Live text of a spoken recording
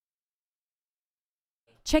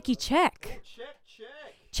Checky check. Check.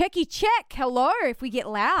 Checky check. Hello, if we get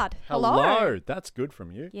loud. Hello. That's good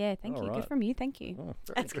from you. Yeah, thank you. Right. Good from you. Thank you. Oh,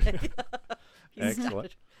 That's very good.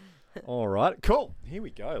 Excellent. All right, cool. Here we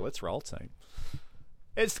go. Let's roll, team.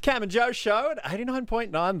 It's the Cam and Joe show at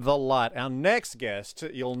 89.9 The Light. Our next guest,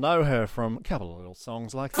 you'll know her from a couple of little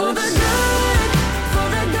songs like this. For the good,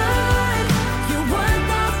 you work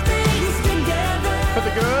all things together. For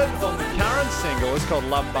the good, on the current single, it's called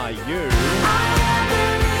Love by You.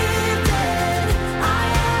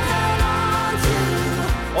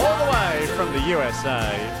 All the way from the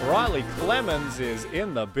USA, Riley Clemmoms is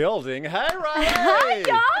in the building. Hey, Riley! Hi,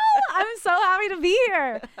 y'all. I'm so happy to be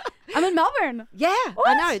here. I'm in Melbourne. Yeah, What?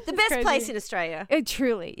 I know. The That's best crazy. place in Australia.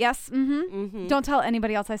 Truly, yes. Mm-hmm. Don't tell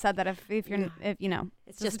anybody else I said that if you're if you know.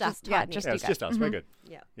 It's just us. Yeah, tight-knit. just Yeah, you it's guys. just us. We're good.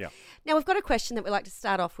 Yeah. Yeah. Now, we've got a question that we like to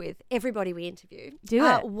start off with. Everybody we interview. Do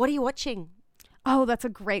it. What are you watching? Oh, that's a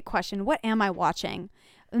great question. What am I watching?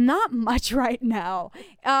 Not much right now.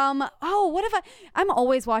 What if I'm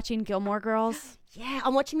always watching Gilmore Girls. Yeah,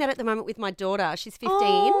 I'm watching that at the moment with my daughter. She's 15.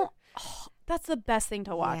 Oh, that's the best thing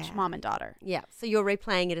to watch, Yeah. mom and daughter. Yeah, so you're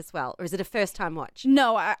replaying it as well, or is it a first-time watch?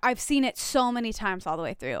 No, I've seen it so many times all the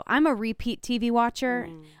way through. I'm a repeat TV watcher.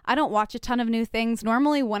 I don't watch a ton of new things.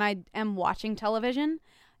 Normally, when I am watching television,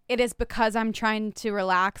 it is because I'm trying to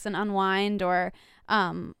relax and unwind, or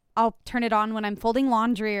I'll turn it on when I'm folding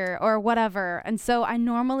laundry or whatever. And so I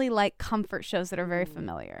normally like comfort shows that are very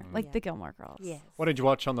familiar, like the Gilmore Girls. Yes. What did you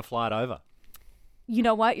watch on the flight over? You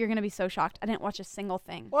know what? You're going to be so shocked. I didn't watch a single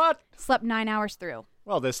thing. What? Slept 9 hours through.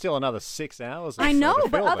 Well, there's still another 6 hours. or I so know, to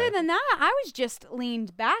but fill other there. than that, I was just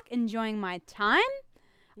leaned back enjoying my time.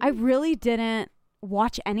 I really didn't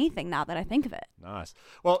watch anything now that I think of it. Nice.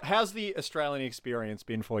 Well, how's the Australian experience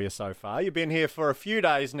been for you so far? You've been here for a few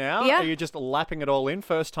days now. Yeah. Are you just lapping it all in?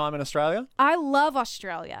 First time in Australia? I love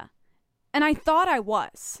Australia. And I thought I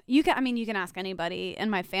was. You can ask anybody in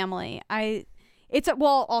my family.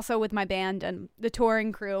 Also with my band and the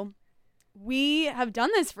touring crew. We have done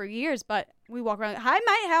this for years, but we walk around. Hi,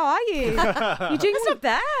 mate. How are you? You doing That's not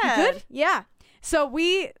bad. good? Yeah. So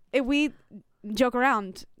we joke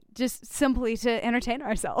around just simply to entertain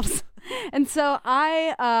ourselves. And so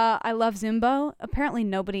I love Zumbo. Apparently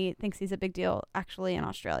nobody thinks he's a big deal actually in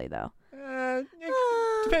Australia though.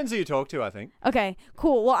 Depends who you talk to, I think. Okay,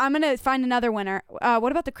 cool. Well, I'm going to find another winner.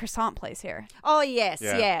 What about the croissant place here? Oh, yes.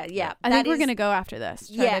 Yeah. Yeah. I think we're going to go after this.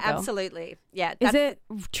 Try Yeah, to go. absolutely. Yeah. Is it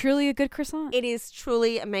truly a good croissant? It is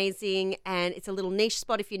truly amazing, and it's a little niche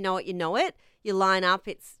spot. If you know it, you know it. You line up.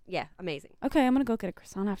 It's, amazing. Okay, I'm going to go get a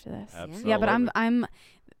croissant after this. Absolutely. Yeah, but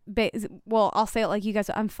I'll say it like you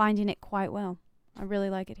guys. I'm finding it quite well. I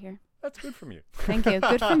really like it here. That's good from you. Thank you.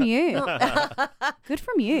 Good from you. Good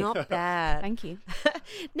from you. Not bad. Thank you.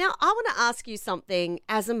 Now, I want to ask you something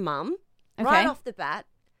as a mum, Okay. right off the bat.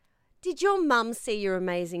 Did your mum see your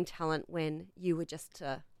amazing talent when you were just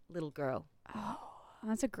a little girl?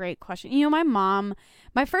 That's a great question. You know,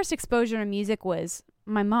 my first exposure to music was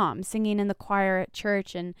my mom singing in the choir at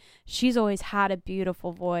church, and she's always had a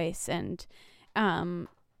beautiful voice, and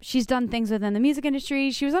she's done things within the music industry.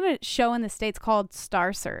 She was on a show in the States called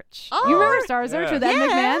Star Search. Oh, you remember Star Search yeah. with Ed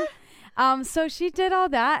Yeah. McMahon? So she did all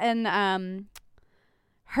that, and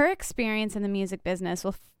her experience in the music business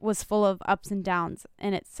was full of ups and downs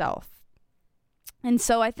in itself. And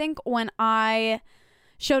so I think when I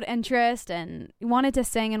showed interest and wanted to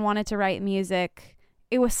sing and wanted to write music,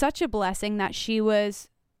 it was such a blessing that she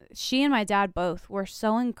and my dad both were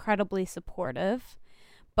so incredibly supportive.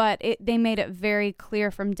 But they made it very clear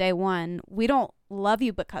from day one, we don't love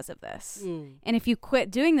you because of this. And if you quit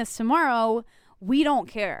doing this tomorrow, we don't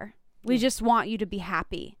care. We just want you to be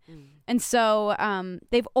happy. And so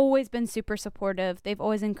they've always been super supportive. They've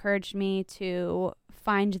always encouraged me to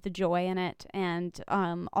find the joy in it and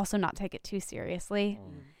also not take it too seriously,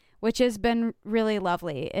 which has been really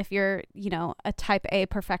lovely if you're, a type A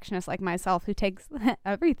perfectionist like myself who takes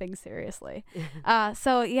everything seriously.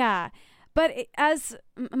 So, yeah. But as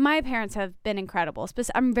my parents have been incredible,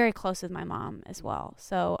 I'm very close with my mom as well.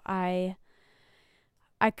 So I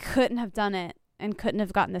couldn't have done it and couldn't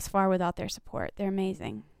have gotten this far without their support. They're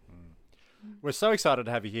amazing. We're so excited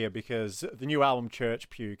to have you here because the new album Church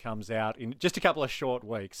Pew comes out in just a couple of short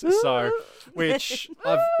weeks. So, which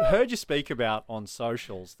I've heard you speak about on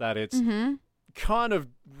socials, that it's kind of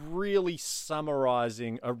really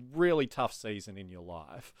summarizing a really tough season in your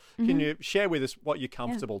life. Can you share with us what you're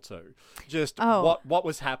comfortable to? Just what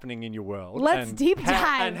was happening in your world. Let's and deep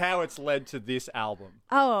dive. And how it's led to this album.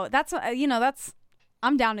 Oh, that's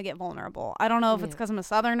I'm down to get vulnerable. I don't know if it's because I'm a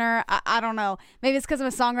Southerner. I don't know. Maybe it's because I'm a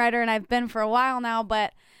songwriter and I've been for a while now,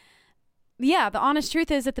 but Yeah, the honest truth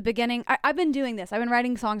is at the beginning, I've been doing this. I've been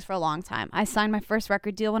writing songs for a long time. I signed my first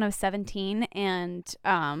record deal when I was 17, and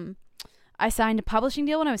I signed a publishing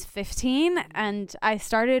deal when I was 15, and I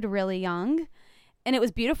started really young, and it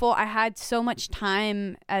was beautiful. I had so much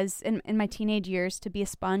time as in my teenage years to be a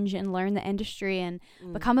sponge and learn the industry and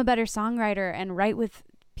become a better songwriter and write with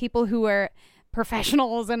people who were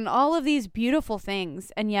professionals and all of these beautiful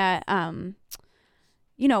things. And yet,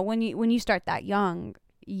 you know, when you start that young,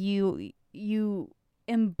 you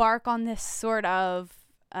embark on this sort of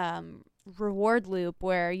reward loop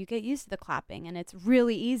where you get used to the clapping, and it's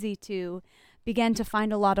really easy to begin to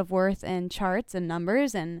find a lot of worth in charts and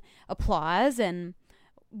numbers and applause and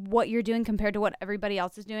what you're doing compared to what everybody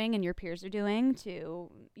else is doing and your peers are doing.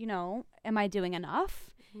 To, you know, am I doing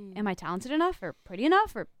enough? Am I talented enough or pretty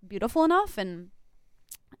enough or beautiful enough? And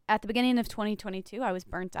at the beginning of 2022, I was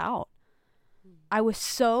burnt out. I was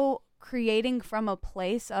so creating from a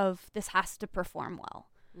place of, this has to perform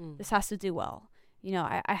well. This has to do well. You know,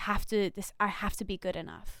 I have to be good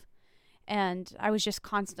enough. And I was just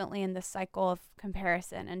constantly in this cycle of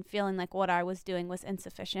comparison and feeling like what I was doing was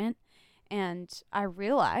insufficient. And I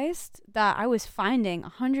realized that I was finding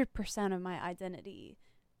 100% of my identity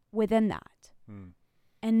within that,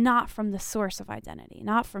 and not from the source of identity,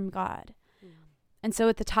 not from God. And so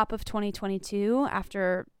at the top of 2022,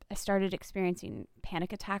 after I started experiencing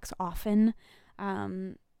panic attacks often,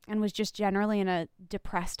 and was just generally in a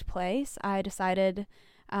depressed place, I decided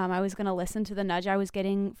I was going to listen to the nudge I was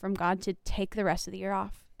getting from God to take the rest of the year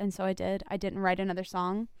off. And so I did. I didn't write another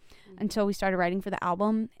song until we started writing for the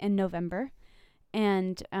album in November.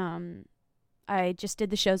 And I just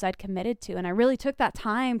did the shows I'd committed to. And I really took that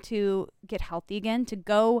time to get healthy again, to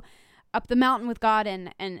go up the mountain with God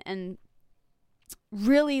and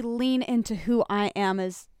really lean into who I am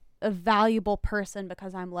as a valuable person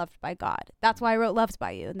because I'm loved by God. That's why I wrote Loved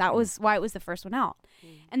by You. And that was why it was the first one out.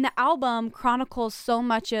 And the album chronicles so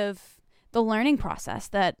much of the learning process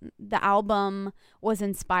that the album was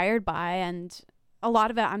inspired by. And a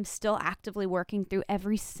lot of it I'm still actively working through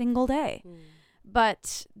every single day.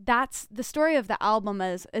 But that's the story of the album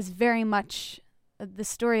is very much the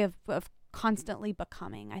story of constantly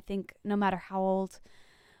becoming. I think no matter how old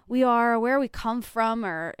we are, where we come from,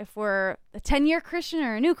 or if we're a 10-year Christian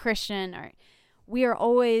or a new Christian, or we are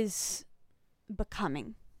always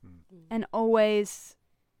becoming and always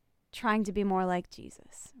trying to be more like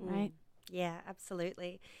Jesus, right? Yeah,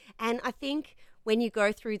 absolutely. And I think when you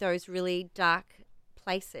go through those really dark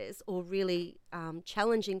places or really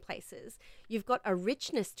challenging places, you've got a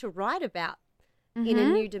richness to write about in a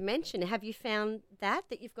new dimension. Have you found that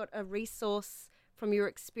you've got a resource from your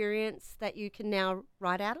experience that you can now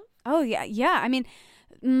write out of? Oh, yeah. Yeah. I mean,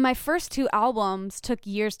 my first 2 albums took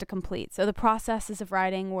years to complete. So the processes of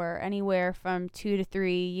writing were anywhere from 2 to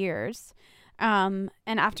 3 years. And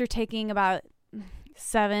after taking about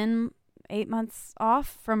 7-8 months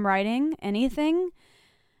off from writing anything,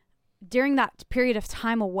 during that period of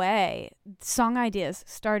time away, song ideas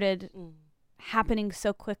started happening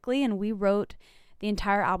so quickly. And we wrote the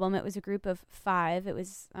entire album. It was a group of 5. It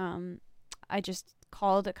was, I just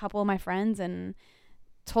called a couple of my friends and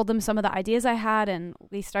told them some of the ideas I had, and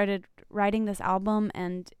we started writing this album,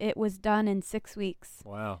 and it was done in 6 weeks.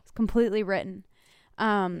 Wow. It's completely written.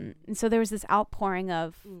 And so there was this outpouring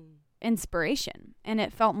of inspiration, and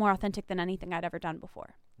it felt more authentic than anything I'd ever done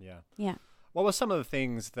before. Yeah. Yeah. What were some of the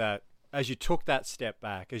things that, as you took that step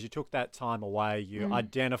back, as you took that time away, you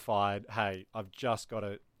identified, hey, I've just got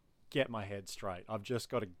to get my head straight. I've just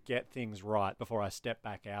got to get things right before I step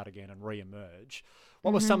back out again and re-emerge.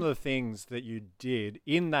 What were some of the things that you did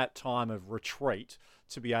in that time of retreat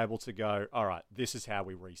to be able to go, all right, this is how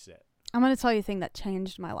we reset? I'm going to tell you a thing that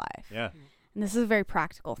changed my life. Yeah. And this is a very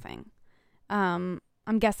practical thing. I'm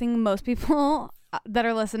guessing most people that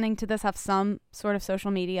are listening to this have some sort of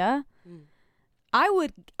social media. I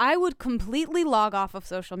would completely log off of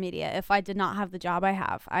social media if I did not have the job I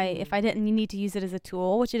have. If I didn't need to use it as a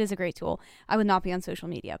tool, which it is a great tool, I would not be on social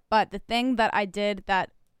media. But the thing that I did that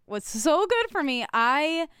was so good for me,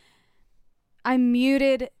 I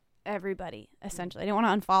muted everybody, essentially. I didn't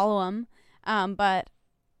want to unfollow them, but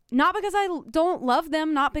not because I don't love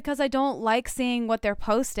them, not because I don't like seeing what they're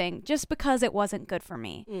posting, just because it wasn't good for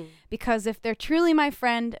me. Because if they're truly my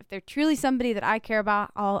friend, if they're truly somebody that I care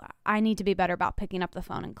about, I need to be better about picking up the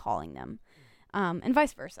phone and calling them, and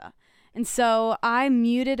vice versa. And so I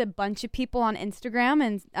muted a bunch of people on Instagram,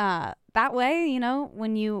 and that way, you know,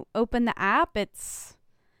 when you open the app,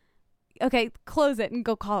 okay, close it and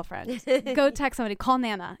go call a friend. Go text somebody, call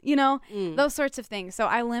Nana, those sorts of things. So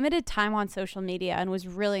I limited time on social media and was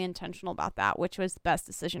really intentional about that, which was the best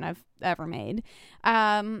decision I've ever made.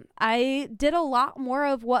 I did a lot more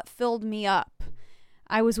of what filled me up.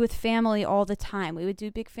 I was with family all the time. We would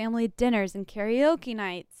do big family dinners and karaoke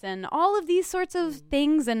nights and all of these sorts of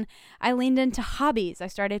things. And I leaned into hobbies. I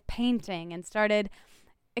started painting and started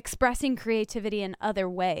expressing creativity in other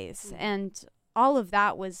ways. And all of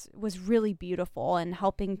that was really beautiful and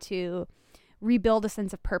helping to rebuild a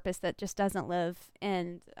sense of purpose that just doesn't live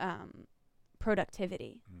in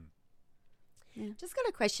productivity. Yeah. Just got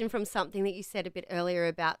a question from something that you said a bit earlier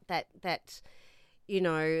about that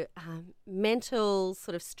mental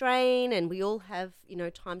sort of strain, and we all have,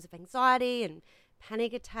 times of anxiety and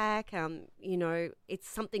panic attack. It's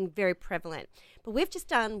something very prevalent. But we've just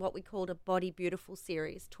done what we called a Body Beautiful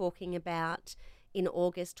series, in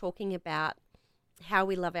August, talking about how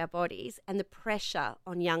we love our bodies and the pressure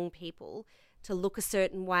on young people to look a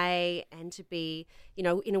certain way and to be, in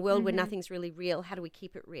a world where nothing's really real, how do we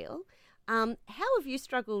keep it real? How have you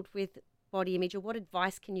struggled with body image, or what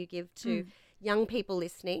advice can you give to young people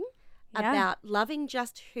listening about loving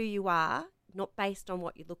just who you are, not based on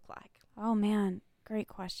what you look like? Oh, man. Great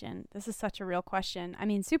question. This is such a real question. I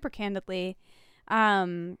mean, super candidly, it's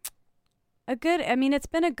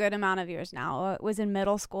been a good amount of years now. It was in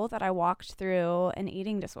middle school that I walked through an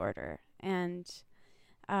eating disorder, and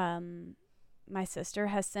my sister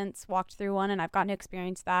has since walked through one, and I've gotten to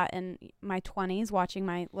experience that in my 20s, watching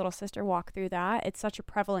my little sister walk through that. It's such a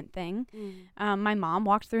prevalent thing. My mom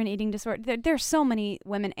walked through an eating disorder. There's so many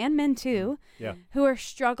women and men too who are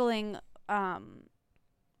struggling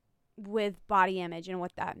with body image and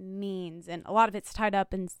what that means, and a lot of it's tied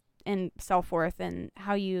up in self-worth and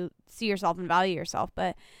how you see yourself and value yourself.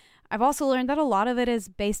 But I've also learned that a lot of it is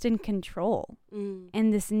based in control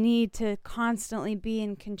and this need to constantly be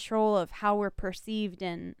in control of how we're perceived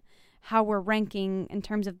and how we're ranking in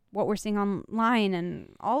terms of what we're seeing online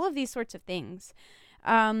and all of these sorts of things.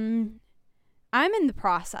 I'm in the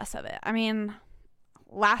process of it. I mean,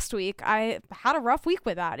 last week I had a rough week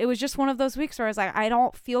with that. It was just one of those weeks where I was like, I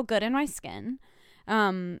don't feel good in my skin.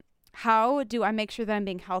 How do I make sure that I'm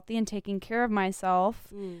being healthy and taking care of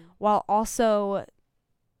myself while also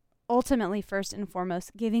ultimately, first and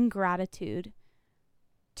foremost, giving gratitude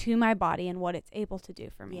to my body and what it's able to do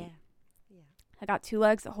for me? Yeah. I got 2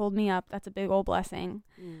 legs that hold me up. That's a big old blessing.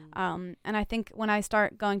 And I think when I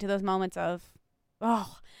start going to those moments of,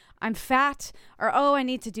 oh, I'm fat, or oh, I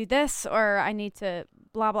need to do this, or I need to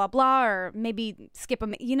blah, blah, blah, or maybe skip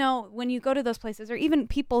when you go to those places, or even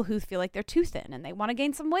people who feel like they're too thin and they want to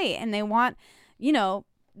gain some weight and they want,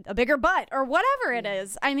 a bigger butt or whatever it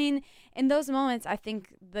is. I mean, in those moments, I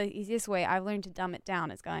think the easiest way I've learned to dumb it down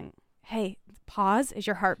is going, hey, pause. Is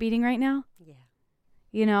your heart beating right now?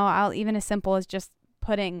 Yeah. I'll even as simple as just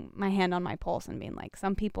putting my hand on my pulse and being like,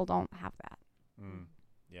 some people don't have that.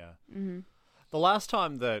 Yeah. Mm-hmm. The last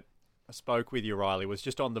time that I spoke with you, Riley, was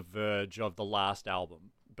just on the verge of the last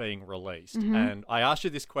album being released. And I asked you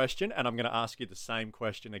this question, and I'm going to ask you the same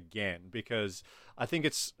question again, because I think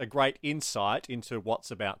it's a great insight into what's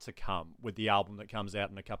about to come with the album that comes out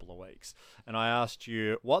in a couple of weeks. And I asked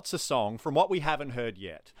you, what's a song, from what we haven't heard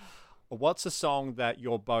yet, what's a song that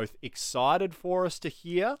you're both excited for us to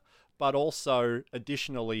hear, but also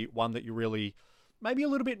additionally one that you really maybe a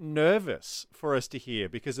little bit nervous for us to hear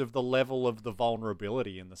because of the level of the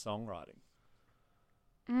vulnerability in the songwriting?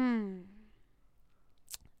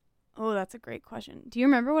 Oh, that's a great question. Do you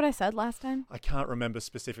remember what I said last time? I can't remember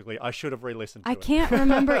specifically. I should have re-listened to it. I can't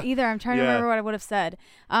remember either. I'm trying to remember what I would have said.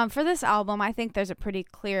 For this album, I think there's a pretty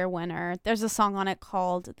clear winner. There's a song on it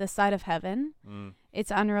called "This Side of Heaven."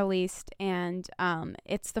 It's unreleased, and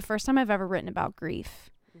it's the first time I've ever written about grief.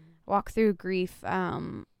 Walk through grief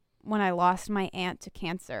when I lost my aunt to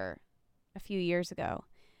cancer a few years ago.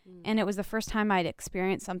 And it was the first time I'd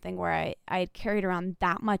experienced something where I had carried around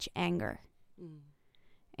that much anger.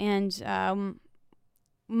 And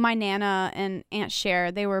my Nana and Aunt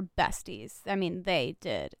Cher, they were besties. I mean, they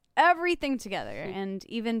did everything together. And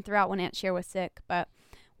even throughout when Aunt Cher was sick, but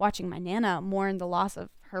watching my Nana mourn the loss of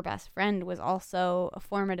her best friend was also a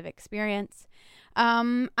formative experience.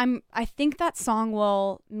 I think that song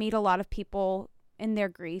will meet a lot of people in their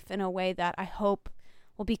grief in a way that I hope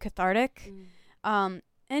will be cathartic. And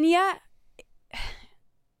yet,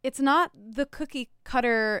 it's not the cookie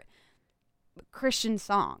cutter Christian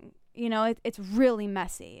song. It's really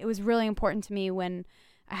messy. It was really important to me when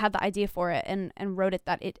I had the idea for it and wrote it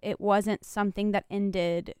that it wasn't something that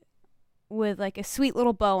ended with like a sweet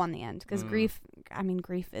little bow on the end, because grief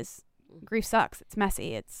sucks. It's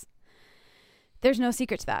messy. It's there's no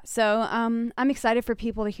secret to that. So I'm excited for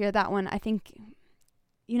people to hear that one. I think,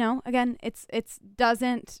 you know, again, it's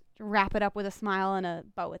doesn't wrap it up with a smile and a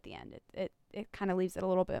bow at the end. It kind of leaves it a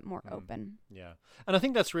little bit more open. Yeah. And I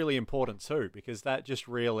think that's really important too, because that just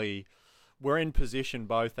really, we're in position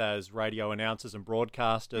both as radio announcers and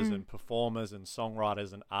broadcasters and performers and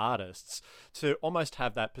songwriters and artists to almost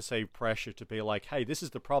have that perceived pressure to be like, hey, this is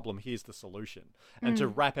the problem, here's the solution, and to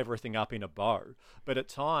wrap everything up in a bow. But at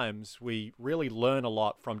times we really learn a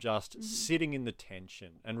lot from just sitting in the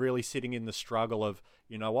tension and really sitting in the struggle of,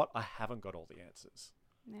 you know what, I haven't got all the answers.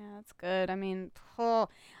 Yeah, that's good. I mean,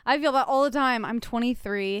 I feel that all the time. I'm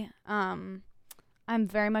 23. I'm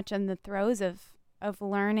very much in the throes of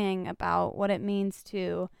learning about what it means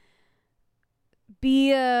to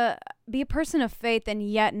be a person of faith and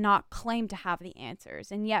yet not claim to have the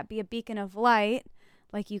answers, and yet be a beacon of light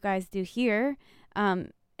like you guys do here,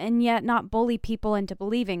 and yet not bully people into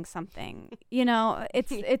believing something. You know,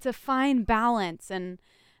 it's a fine balance, and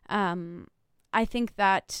I think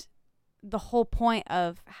that the whole point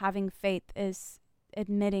of having faith is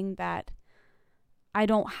admitting that I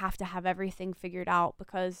don't have to have everything figured out,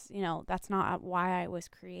 because, you know, that's not why I was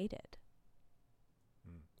created.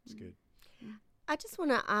 That's good. I just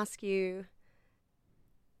want to ask you,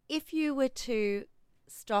 if you were to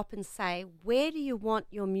stop and say, where do you want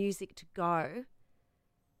your music to go?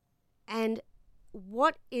 And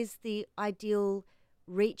what is the ideal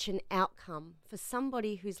reach and outcome for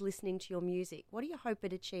somebody who's listening to your music? What do you hope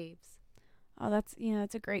it achieves? Oh, that's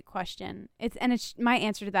a great question. It's my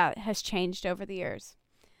answer to that has changed over the years.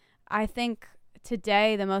 I think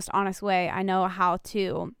today the most honest way I know how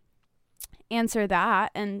to answer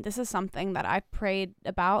that, and this is something that I've prayed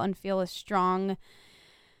about and feel a strong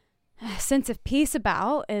sense of peace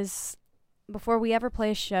about, is before we ever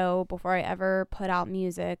play a show, before I ever put out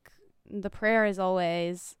music, the prayer is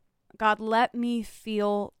always, God, let me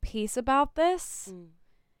feel peace about this.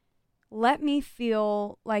 Let me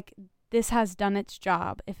feel like this has done its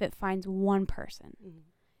job if it finds one person.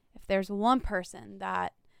 If there's one person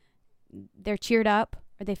that they're cheered up,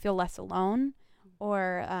 or they feel less alone,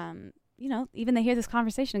 or, you know, even they hear this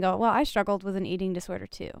conversation and go, well, I struggled with an eating disorder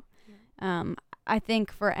too. I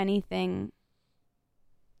think for anything,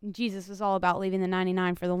 Jesus was all about leaving the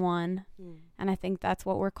 99 for the one. And I think that's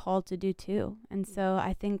what we're called to do too. And so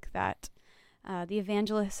I think that the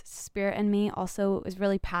evangelist spirit in me also is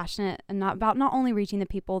really passionate and not only reaching the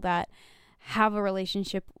people that have a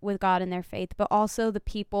relationship with God and their faith, but also the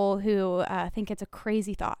people who think it's a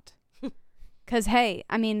crazy thought. Because, hey,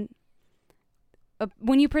 I mean,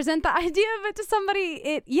 when you present the idea of it to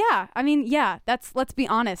somebody, let's be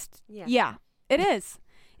honest. Yeah, it is.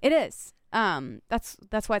 It is.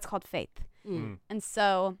 That's why it's called faith. And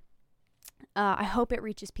so I hope it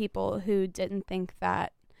reaches people who didn't think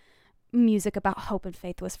that music about hope and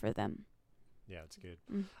faith was for them. Yeah, it's good.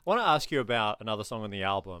 I want to ask you about another song on the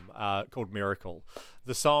album called Miracle.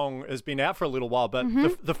 The song has been out for a little while, but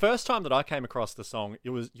the first time that I came across the song,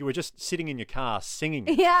 you were just sitting in your car singing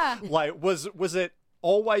it. Yeah. Like, was it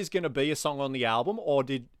always going to be a song on the album, or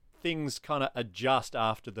did things kind of adjust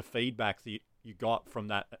after the feedback that you got from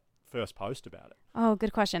that first post about it? Oh,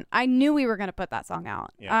 good question. I knew we were going to put that song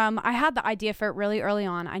out. Yeah. I had the idea for it really early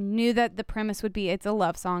on. I knew that the premise would be it's a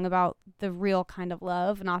love song about the real kind of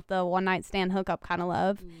love, not the one night stand hookup kind of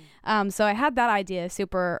love. So I had that idea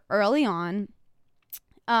super early on.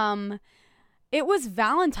 It was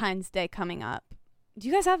Valentine's Day coming up. Do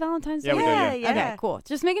you guys have Valentine's Day? Yeah, we do, yeah. Okay, cool.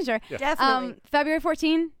 Just making sure. Yeah. Definitely. February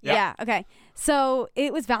 14? Yeah. Okay. So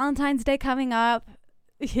it was Valentine's Day coming up.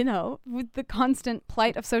 You know, with the constant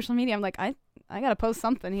plight of social media, I'm like, I got to post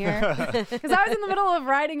something here. Because I was in the middle of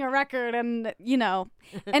writing a record and, you know,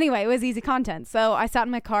 anyway, it was easy content. So I sat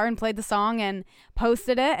in my car and played the song and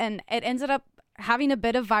posted it. And it ended up having a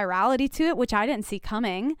bit of virality to it, which I didn't see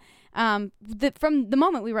coming. From the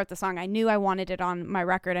moment we wrote the song, I knew I wanted it on my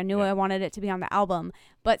record. I knew I wanted it to be on the album.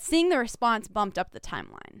 But seeing the response bumped up the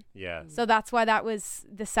timeline. Yeah. So that's why that was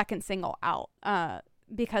the second single out.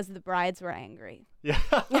 Because the brides were angry. Yeah.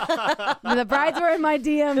 The brides were in my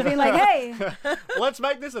DM being like, hey. Let's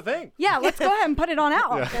make this a thing. Yeah, let's go ahead and put it on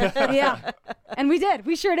out. Yeah. And we did.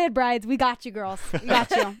 We sure did, brides. We got you, girls. We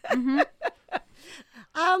got you.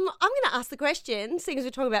 I'm going to ask the question, seeing as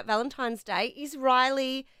we're talking about Valentine's Day, is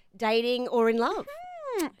Riley dating or in love?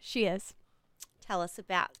 She is. Tell us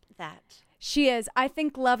about that. She is. I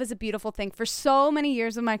think love is a beautiful thing. For so many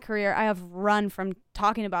years of my career, I have run from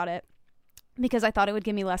talking about it, because I thought it would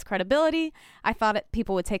give me less credibility. I thought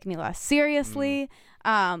people would take me less seriously.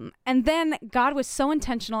 And then God was so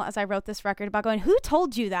intentional as I wrote this record about going, who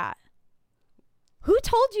told you that? Who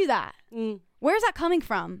told you that? Where's that coming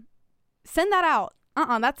from? send that out.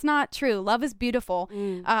 That's not true. Love is beautiful.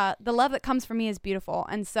 The love that comes from me is beautiful.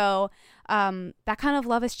 And so that kind of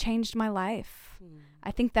love has changed my life.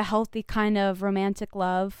 I think the healthy kind of romantic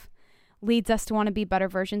love leads us to want to be better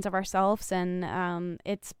versions of ourselves. And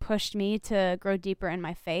it's pushed me to grow deeper in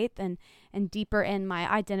my faith and deeper in my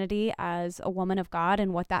identity as a woman of God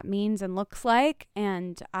and what that means and looks like.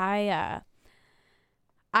 And I've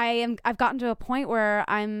gotten to a point where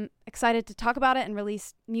I'm excited to talk about it and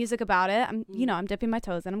release music about it. I'm dipping my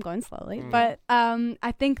toes in, I'm going slowly, but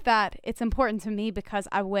I think that it's important to me because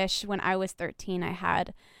I wish when I was 13, I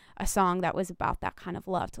had a song that was about that kind of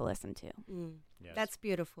love to listen to. Yes. That's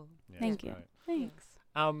beautiful. Yeah, Thank you. great. Thanks.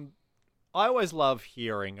 I always love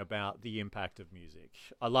hearing about the impact of music.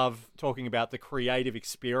 I love talking about the creative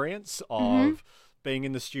experience of being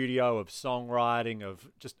in the studio, of songwriting, of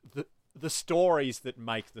just the stories that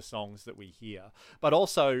make the songs that we hear. But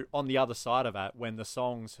also on the other side of that, when the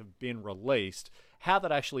songs have been released, how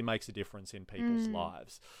that actually makes a difference in people's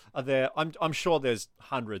lives. I'm sure there's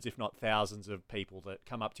hundreds, if not thousands, of people that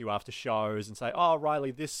come up to you after shows and say, "Oh,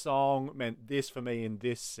 Riley, this song meant this for me in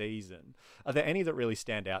this season." Are there any that really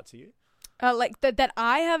stand out to you? Like that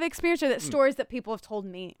I have experienced, or that stories that people have told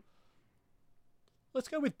me? Let's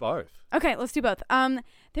go with both. Okay, let's do both.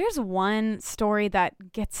 There's one story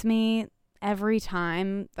that gets me every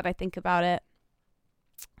time that I think about it.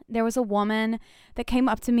 There was a woman that came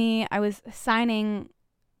up to me. I was signing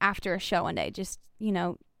after a show one day, just,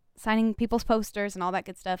 signing people's posters and all that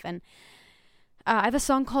good stuff. And I have a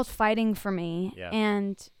song called Fighting for Me. Yeah.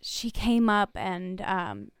 And she came up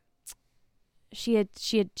and she had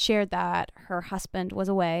shared that her husband was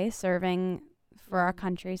away serving for our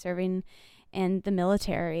country, serving in the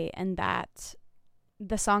military, and that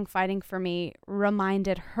the song Fighting for Me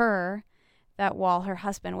reminded her that while her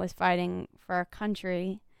husband was fighting for our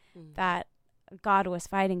country, that God was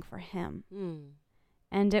fighting for him.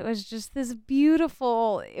 And it was just this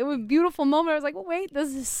beautiful moment. I was like, wait,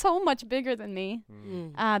 this is so much bigger than me.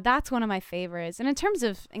 That's one of my favorites. And in terms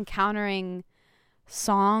of encountering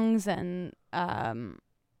songs and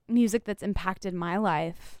music that's impacted my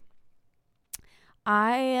life,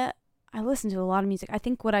 I listen to a lot of music. I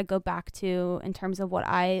think what I go back to in terms of what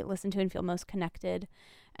I listen to and feel most connected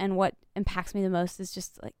and what impacts me the most is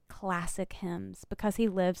just like classic hymns. Because He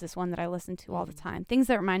Lives is one that I listen to all the time. Things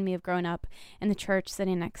that remind me of growing up in the church,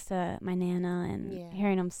 sitting next to my Nana and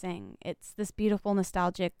hearing them sing. It's this beautiful,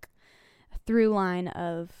 nostalgic through line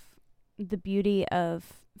of the beauty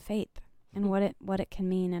of faith and what it can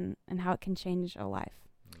mean and how it can change a life.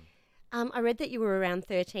 I read that you were around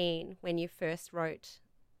 13 when you first wrote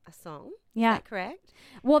a song. Yeah. Is that correct?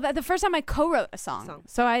 Well, the first time I co-wrote a song.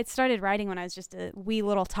 So I started writing when I was just a wee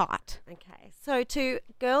little tot. Okay. So to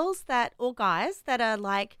girls or guys that are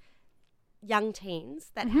like young teens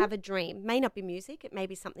that have a dream, may not be music, it may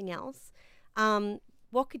be something else,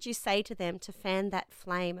 what could you say to them to fan that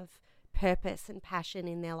flame of purpose and passion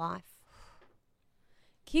in their life?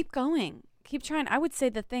 Keep going. Keep trying. I would say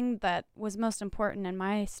the thing that was most important in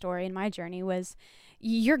my story, in my journey, was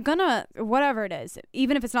you're gonna, whatever it is,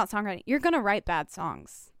 even if it's not songwriting, you're gonna write bad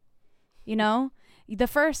songs. The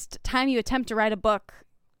first time you attempt to write a book,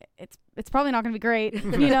 it's probably not gonna be great.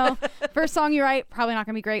 First song you write, probably not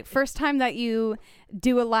gonna be great. First time that you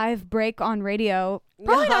do a live break on radio,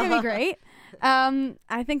 probably not gonna be great.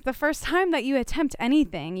 I think the first time that you attempt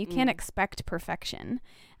anything, you can't expect perfection.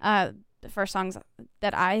 The first songs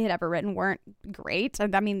that I had ever written weren't great.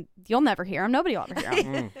 I mean, you'll never hear them. Nobody will ever hear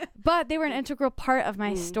them. But they were an integral part of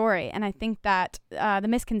my story. And I think that the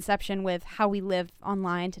misconception with how we live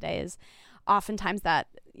online today is oftentimes that,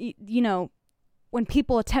 when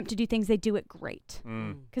people attempt to do things, they do it great.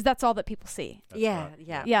 Because that's all that people see.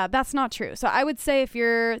 Yeah, that's not true. So I would say if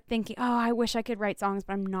you're thinking, oh, I wish I could write songs,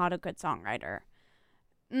 but I'm not a good songwriter.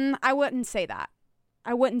 I wouldn't say that.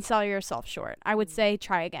 I wouldn't sell yourself short. I would say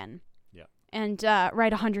try again. And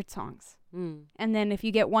write 100 songs. And then if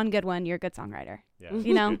you get one good one, you're a good songwriter.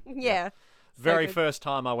 Yeah. Yeah. Very first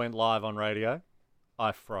time I went live on radio,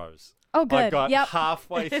 I froze. Oh, good. I got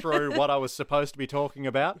halfway through what I was supposed to be talking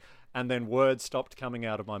about, and then words stopped coming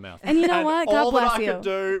out of my mouth. And you know what? God all bless that I you. could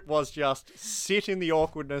do was just sit in the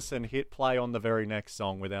awkwardness and hit play on the very next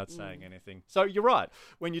song without saying anything. So you're right.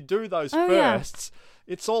 When you do those firsts,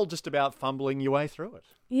 it's all just about fumbling your way through it.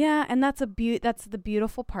 Yeah, and that's the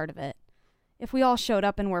beautiful part of it. If we all showed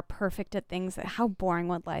up and were perfect at things, how boring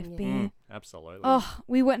would life be? Absolutely. Oh,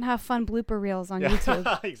 we wouldn't have fun blooper reels on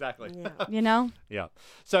YouTube. Exactly. Yeah.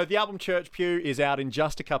 So the album Church Pew is out in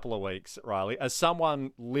just a couple of weeks, Riley. As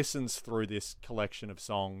someone listens through this collection of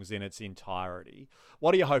songs in its entirety,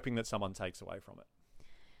 what are you hoping that someone takes away from it?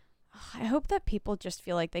 I hope that people just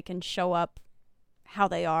feel like they can show up how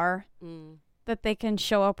they are, that they can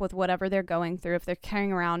show up with whatever they're going through. If they're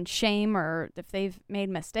carrying around shame, or if they've made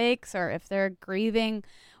mistakes, or if they're grieving,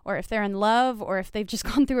 or if they're in love, or if they've just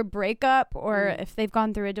gone through a breakup, or if they've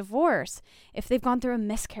gone through a divorce, if they've gone through a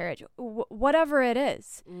miscarriage, whatever it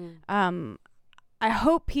is. I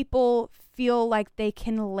hope people feel like they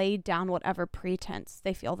can lay down whatever pretense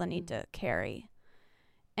they feel the need to carry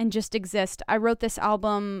and just exist. I wrote this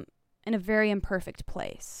album in a very imperfect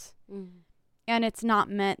place. And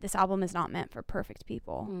this album is not meant for perfect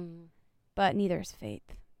people, but neither is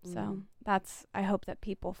Faith. So I hope that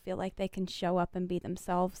people feel like they can show up and be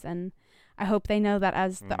themselves. And I hope they know that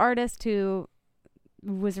as the artist who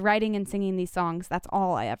was writing and singing these songs, that's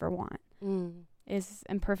all I ever want, is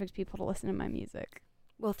imperfect people to listen to my music.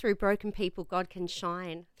 Well, through broken people, God can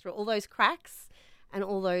shine through all those cracks and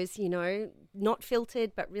all those, not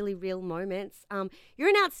filtered but really real moments. You're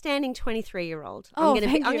an outstanding 23-year-old. Oh, I'm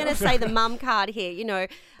thank you. going to say the mum card here.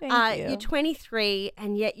 Thank you. You're 23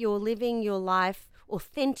 and yet you're living your life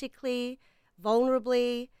authentically,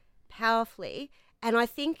 vulnerably, powerfully. And I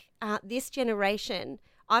think this generation,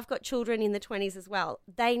 I've got children in the 20s as well.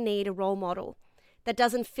 They need a role model that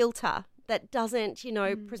doesn't filter, that doesn't,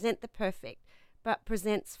 present the perfect, but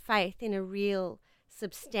presents faith in a real,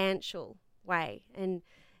 substantial way. And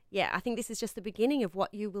I think this is just the beginning of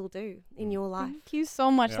what you will do in your life. Thank you so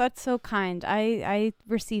much. Yeah. That's so kind. I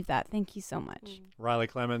received that. Thank you so much. Riley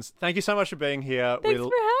Clemmoms, thank you so much for being here. Thanks for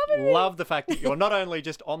having me. Love the fact that you're not only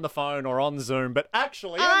just on the phone or on Zoom, but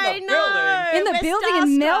actually in I the know. building. In the We're building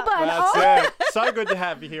in starstruck. Melbourne. That's it. So good to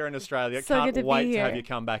have you here in Australia. So Can't good to be wait to here. have you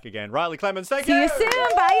come back again. Riley Clemmoms, thank See you soon.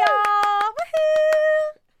 Bye, y'all.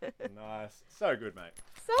 Woohoo. Nice. So good, mate.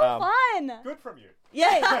 So fun. Good from you.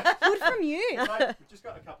 Yeah. Good from you. Right, we've just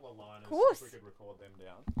got a couple of liners. Of course. If we could record them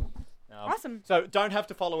down. Awesome. So don't have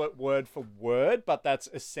to follow it word for word, but that's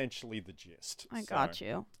essentially the gist. I got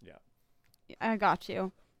you. Yeah. I got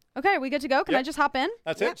you. Okay, we good to go? Can I Yep. just hop in?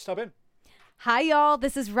 That's it. Stop in. Hi, y'all.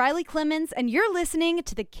 This is Riley Clemmoms, and you're listening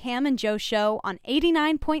to the Cam and Joe Show on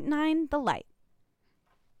 89.9 The Light.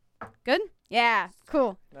 Good? Yeah.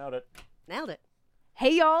 Cool. Nailed it. Nailed it.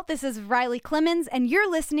 Hey, y'all. This is Riley Clemmoms, and you're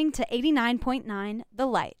listening to 89.9 The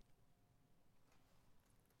Light.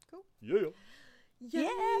 Yeah.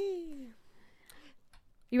 Yay.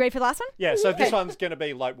 You ready for the last one? Yeah, so this one's going to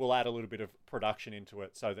be like, we'll add a little bit of production into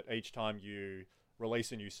it so that each time you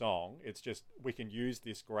release a new song, it's just, we can use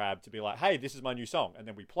this grab to be like, hey, this is my new song. And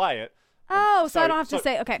then we play it. Oh, so I don't have to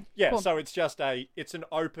say, okay. Yeah, Cool. so it's just it's an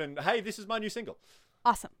open, hey, this is my new single.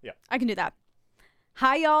 Awesome. Yeah. I can do that.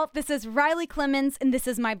 Hi, y'all. This is Riley Clemmoms, and this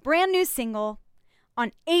is my brand new single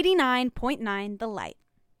on 89.9 The Light.